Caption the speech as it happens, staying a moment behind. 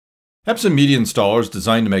Epson Media Installer is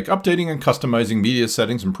designed to make updating and customizing media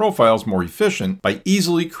settings and profiles more efficient by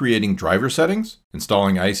easily creating driver settings,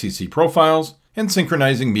 installing ICC profiles, and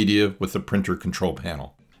synchronizing media with the printer control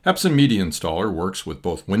panel. Epson Media Installer works with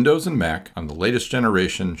both Windows and Mac on the latest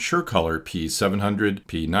generation SureColor P700,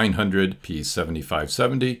 P900,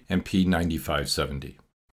 P7570, and P9570.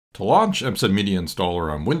 To launch Epson Media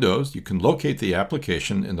Installer on Windows, you can locate the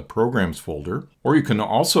application in the Programs folder, or you can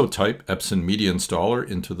also type Epson Media Installer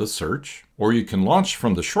into the search, or you can launch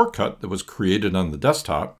from the shortcut that was created on the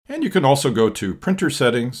desktop, and you can also go to Printer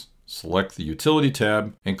Settings, select the Utility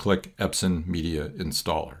tab, and click Epson Media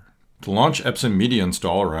Installer. To launch Epson Media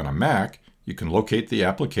Installer on a Mac, you can locate the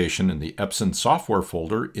application in the Epson Software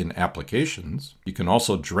folder in Applications. You can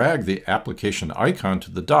also drag the application icon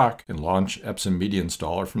to the dock and launch Epson Media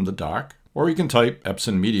Installer from the dock, or you can type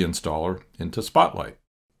Epson Media Installer into Spotlight.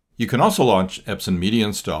 You can also launch Epson Media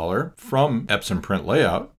Installer from Epson Print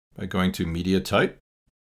Layout by going to Media Type,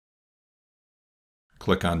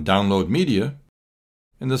 click on Download Media,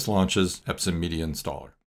 and this launches Epson Media Installer.